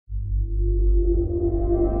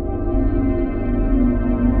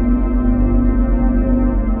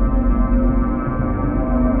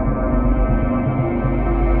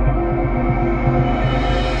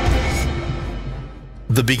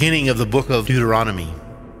beginning of the Book of Deuteronomy.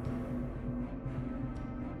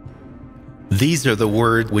 These are the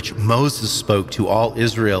words which Moses spoke to all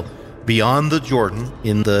Israel beyond the Jordan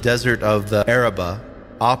in the desert of the Arabah,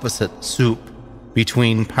 opposite Sup,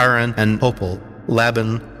 between Paran and Opel,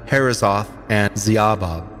 Laban, Harazoth, and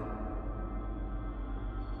Zeabab.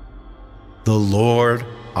 The Lord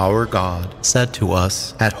our God said to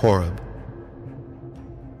us at Horeb,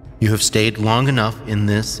 "You have stayed long enough in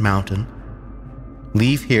this mountain.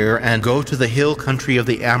 Leave here and go to the hill country of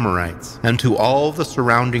the Amorites and to all the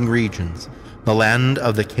surrounding regions, the land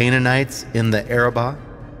of the Canaanites in the Arabah,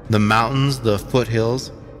 the mountains, the foothills,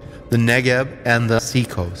 the Negeb and the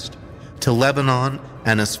seacoast, to Lebanon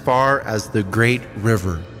and as far as the great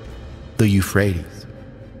river, the Euphrates.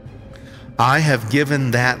 I have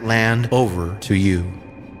given that land over to you.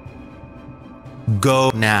 Go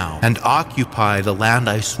now and occupy the land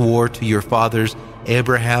I swore to your fathers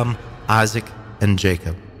Abraham, Isaac, and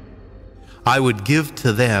Jacob. I would give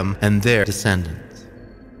to them and their descendants."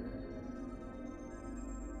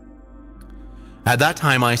 At that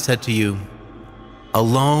time I said to you,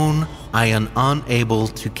 "Alone I am unable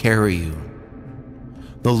to carry you.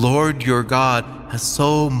 The Lord your God has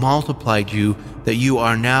so multiplied you that you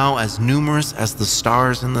are now as numerous as the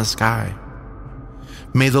stars in the sky.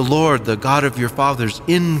 May the Lord, the God of your fathers,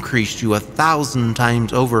 increase you 1,000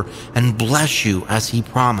 times over and bless you as he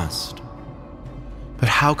promised. But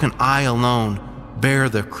how can I alone bear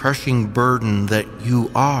the crushing burden that you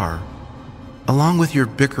are, along with your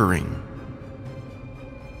bickering?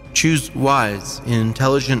 Choose wise,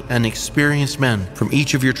 intelligent, and experienced men from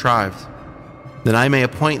each of your tribes, that I may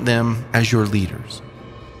appoint them as your leaders."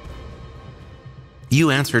 You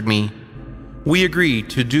answered me, "We agree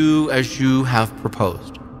to do as you have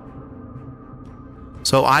proposed."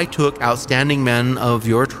 So I took outstanding men of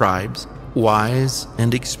your tribes, wise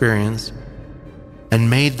and experienced, and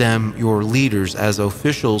made them your leaders as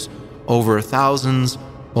officials over thousands,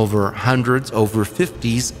 over hundreds, over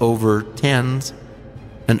 50s, over 10s,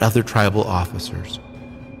 and other tribal officers.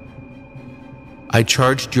 I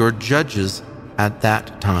charged your judges at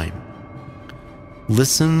that time,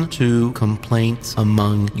 "Listen to complaints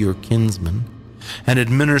among your kinsmen, and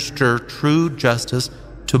administer true justice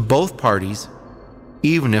to both parties,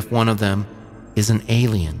 even if one of them is an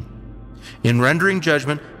alien. In rendering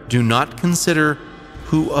judgment, do not consider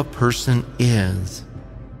who a person is.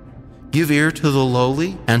 Give ear to the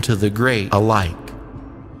lowly and to the great alike,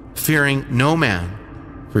 fearing no man,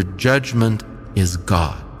 for judgment is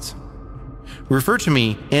God's. Refer to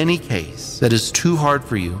me any case that is too hard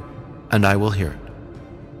for you, and I will hear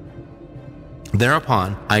it."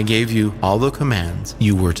 Thereupon I gave you all the commands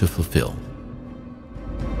you were to fulfill.